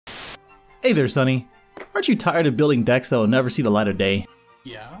Hey there, Sonny. Aren't you tired of building decks that will never see the light of day?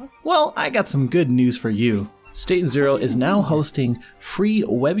 Yeah? Well, I got some good news for you. State Zero is now hosting free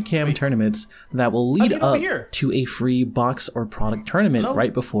webcam tournaments that will lead up to a free box or product tournament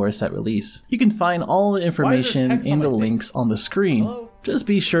right before a set release. You can find all the information in the links on the screen. Just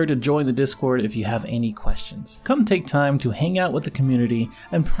be sure to join the Discord if you have any questions. Come take time to hang out with the community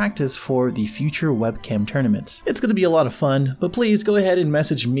and practice for the future webcam tournaments. It's going to be a lot of fun, but please go ahead and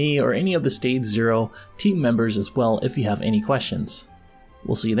message me or any of the State Zero team members as well if you have any questions.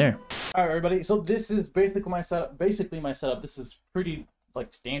 We'll see you there. All right, everybody. So this is basically my setup. This is pretty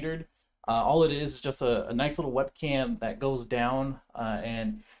standard. All it is just a nice little webcam that goes down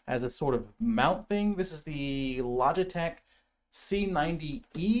and has a sort of mount thing. This is the Logitech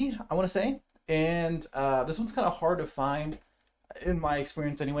C90E, I want to say. And this one's kind of hard to find in my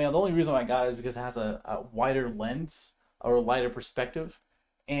experience anyway. The only reason I got it is because it has a wider lens or a lighter perspective.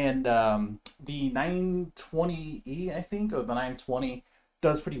 And the 920E, I think, or the 920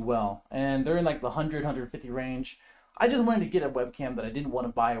 does pretty well, and they're in like the 150 range. I just wanted to get a webcam that I didn't want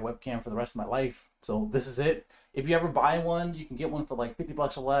to buy a webcam for the rest of my life, so this is it. If you ever buy one, you can get one for like 50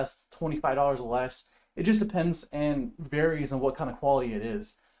 bucks or less, $25 or less. It just depends and varies on what kind of quality it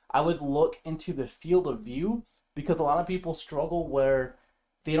is. I would look into the field of view because a lot of people struggle where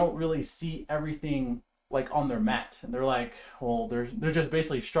they don't really see everything like on their mat, and they're like, well, they're just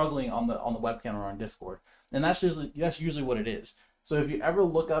basically struggling on the webcam or on Discord, and that's usually what it is. So if you ever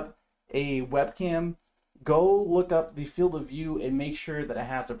look up a webcam, go look up the field of view and make sure that it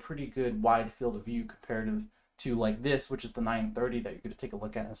has a pretty good wide field of view comparative to like this, which is the 930 that you're going to take a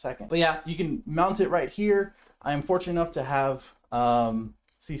look at in a second. But yeah, you can mount it right here. I'm fortunate enough to have,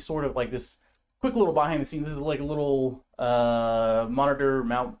 see sort of like this quick little behind the scenes. This is like a little monitor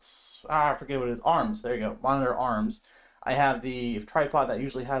mounts, I forget what it is, arms. There you go, monitor arms. I have the tripod that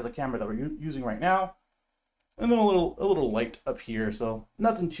usually has the camera that we're using right now. And then a little light up here, so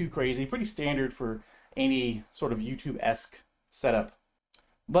nothing too crazy, pretty standard for any sort of YouTube-esque setup.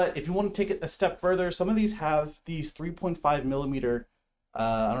 But if you want to take it a step further, some of these have these 3.5 millimeter,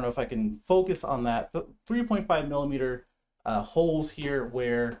 I don't know if I can focus on that, but 3.5 millimeter holes here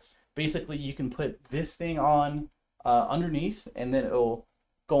where basically you can put this thing on underneath, and then it'll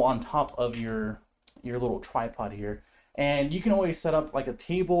go on top of your little tripod here. And you can always set up like a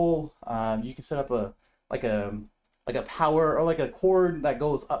table, you can set up like a power or like a cord that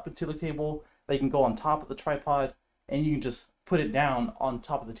goes up into the table that you can go on top of the tripod, and you can just put it down on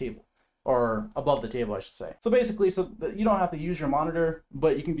top of the table, or above the table, I should say. So basically, so that you don't have to use your monitor,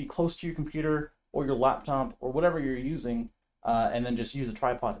 but you can be close to your computer or your laptop or whatever you're using, and then just use a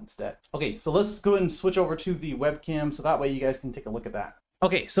tripod instead. Okay, so let's go ahead and switch over to the webcam so that way you guys can take a look at that.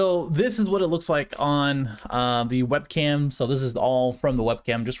 Okay, so this is what it looks like on the webcam. So this is all from the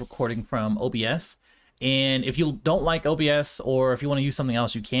webcam, just recording from OBS. And if you don't like OBS, or if you want to use something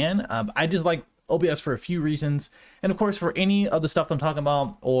else, you can. I just like OBS for a few reasons. And of course, for any of the stuff I'm talking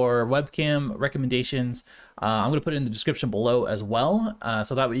about or webcam recommendations, I'm going to put it in the description below as well.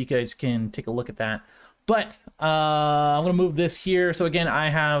 So that way you guys can take a look at that. But I'm going to move this here. So again, I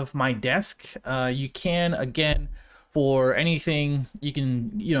have my desk. You can, again, for anything, you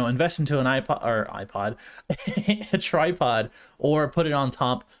can, invest into an a tripod, or put it on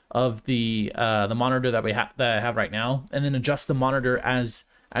top of the monitor that I have right now, and then adjust the monitor as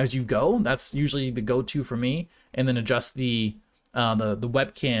you go. That's usually the go-to for me. And then adjust the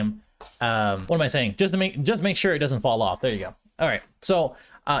webcam. What am I saying? Just make sure it doesn't fall off. There you go. All right. So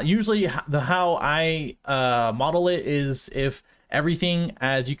usually how I model it is if everything,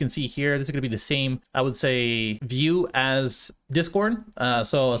 as you can see here, this is going to be the same, I would say, view as Discord.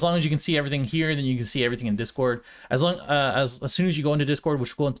 So as long as you can see everything here, then you can see everything in Discord. As soon as you go into Discord,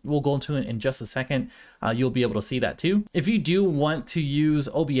 which we'll go into in just a second, you'll be able to see that too. If you do want to use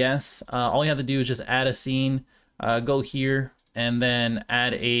OBS, all you have to do is just add a scene, go here, and then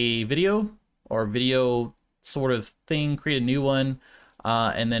add a video or video sort of thing, create a new one.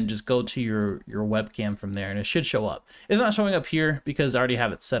 And then just go to your webcam from there, and it should show up. It's not showing up here because I already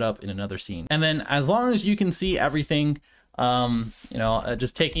have it set up in another scene. And then as long as you can see everything,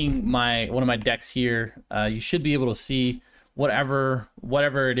 just taking one of my decks here, you should be able to see whatever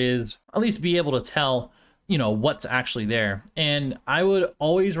it is, at least be able to tell, what's actually there. And I would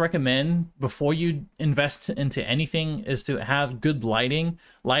always recommend, before you invest into anything, is to have good lighting.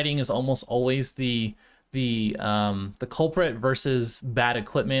 Lighting is almost always the culprit versus bad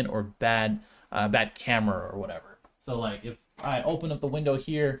equipment or bad camera or whatever. So like if I open up the window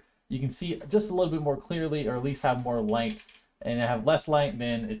here, you can see just a little bit more clearly, or at least have more light. And I have less light,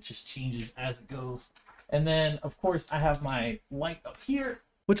 then it just changes as it goes. And then of course I have my light up here,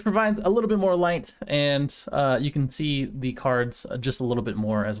 which provides a little bit more light, and you can see the cards just a little bit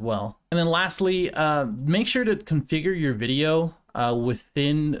more as well. And then lastly, make sure to configure your video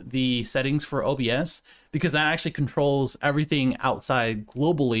within the settings for OBS, because that actually controls everything outside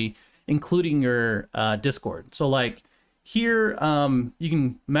globally, including your Discord. So like here, you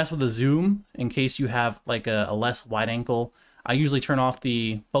can mess with the zoom in case you have like a less wide angle. I usually turn off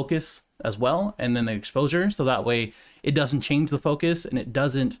the focus as well, and then the exposure, so that way it doesn't change the focus and it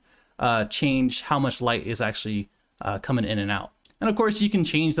doesn't change how much light is actually coming in and out. And of course you can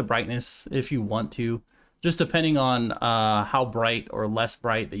change the brightness if you want to, just depending on how bright or less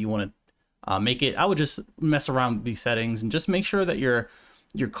bright that you want to make it. I would just mess around with these settings and just make sure that your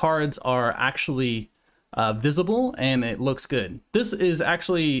cards are actually visible and it looks good. This is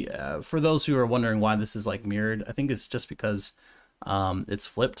actually, for those who are wondering why this is like mirrored, I think it's just because it's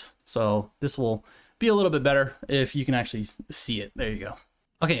flipped. So this will be a little bit better if you can actually see it. There you go.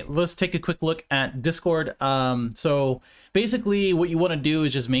 Okay, let's take a quick look at Discord. So basically what you want to do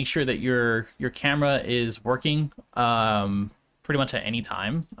is just make sure that your camera is working pretty much at any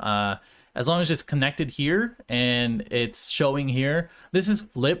time. As long as it's connected here and it's showing here. This is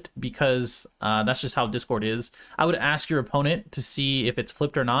flipped because that's just how Discord is. I would ask your opponent to see if it's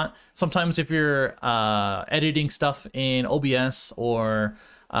flipped or not. Sometimes if you're editing stuff in OBS or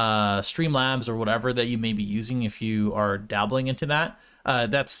Streamlabs or whatever that you may be using, if you are dabbling into that,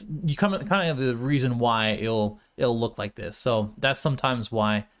 that's kind of the reason why it'll look like this. So that's sometimes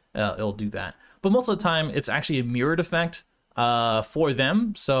why it'll do that. But most of the time it's actually a mirrored effect for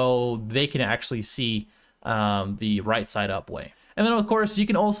them, so they can actually see the right side up way. And then of course you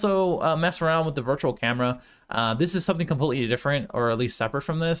can also mess around with the virtual camera. This is something completely different, or at least separate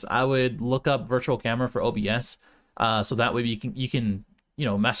from this. I would look up virtual camera for OBS, so that way you can you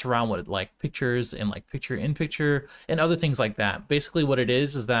know, mess around with like pictures and like picture in picture and other things like that. Basically what it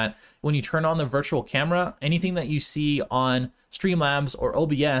is that when you turn on the virtual camera, anything that you see on Streamlabs or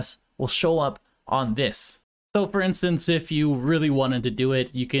OBS will show up on this. So for instance, if you really wanted to do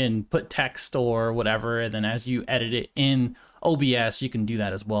it, you can put text or whatever, and then as you edit it in OBS, you can do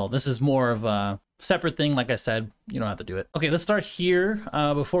that as well. This is more of a separate thing. Like I said, you don't have to do it. Okay, let's start here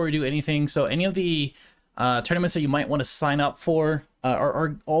before we do anything. So any of the tournaments that you might want to sign up for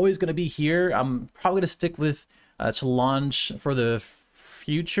are always going to be here. I'm probably going to stick with Challonge for the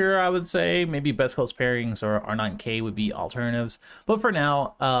future, I would say. Maybe Best Coast Pairings or R9K would be alternatives. But for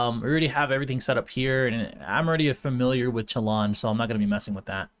now, we already have everything set up here, and I'm already familiar with Challonge, so I'm not going to be messing with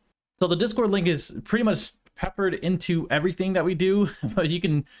that. So the Discord link is pretty much peppered into everything that we do, but you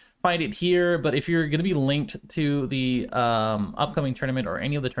can find it here. But if you're going to be linked to the upcoming tournament or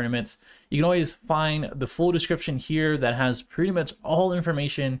any of the tournaments, you can always find the full description here that has pretty much all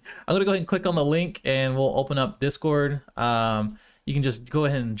information. I'm going to go ahead and click on the link and we'll open up Discord. You can just go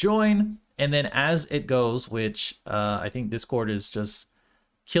ahead and join, and then as it goes, which I think Discord is just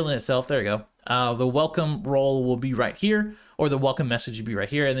killing itself. There you go. The welcome role will be right here, or the welcome message will be right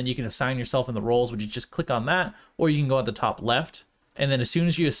here, and then you can assign yourself in the roles, which you just click on that, or you can go at the top left. And then as soon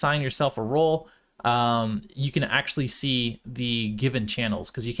as you assign yourself a role, you can actually see the given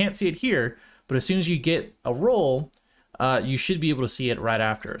channels, because you can't see it here, but as soon as you get a role, you should be able to see it right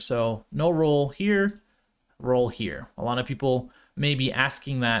after. So no role here, role here. A lot of people may be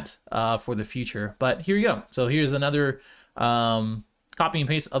asking that for the future, but here you go. So here's another copy and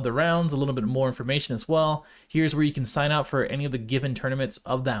paste of the rounds, a little bit more information as well. Here's where you can sign up for any of the given tournaments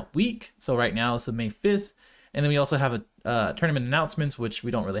of that week. So right now it's the May 5th. And then we also have a tournament announcements, which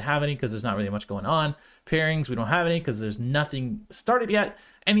we don't really have any because there's not really much going on. Pairings, we don't have any because there's nothing started yet.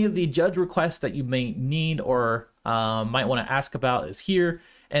 Any of the judge requests that you may need or might want to ask about is here.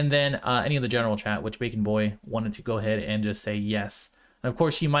 And then any of the general chat, which Bacon Boy wanted to go ahead and just say yes. And of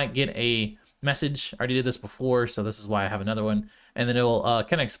course, you might get a message. I already did this before, so this is why I have another one. And then it will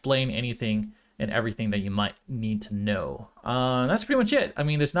kind of explain anything and everything that you might need to know. That's pretty much it. I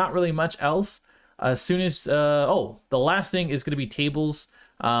mean, there's not really much else. As soon as, the last thing is going to be tables.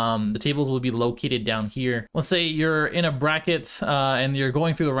 The tables will be located down here. Let's say you're in a bracket and you're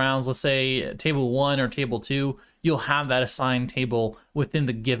going through the rounds, let's say table 1 or table 2, you'll have that assigned table within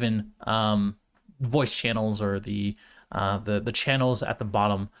the given voice channels or the channels at the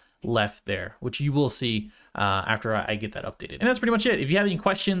bottom left there, which you will see after I get that updated. And that's pretty much it. If you have any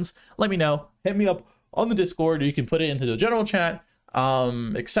questions, let me know. Hit me up on the Discord, or you can put it into the general chat,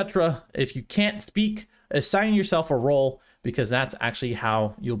 etc. If you can't speak, assign yourself a role, because that's actually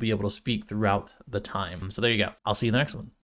how you'll be able to speak throughout the time. So there you go. I'll see you in the next one.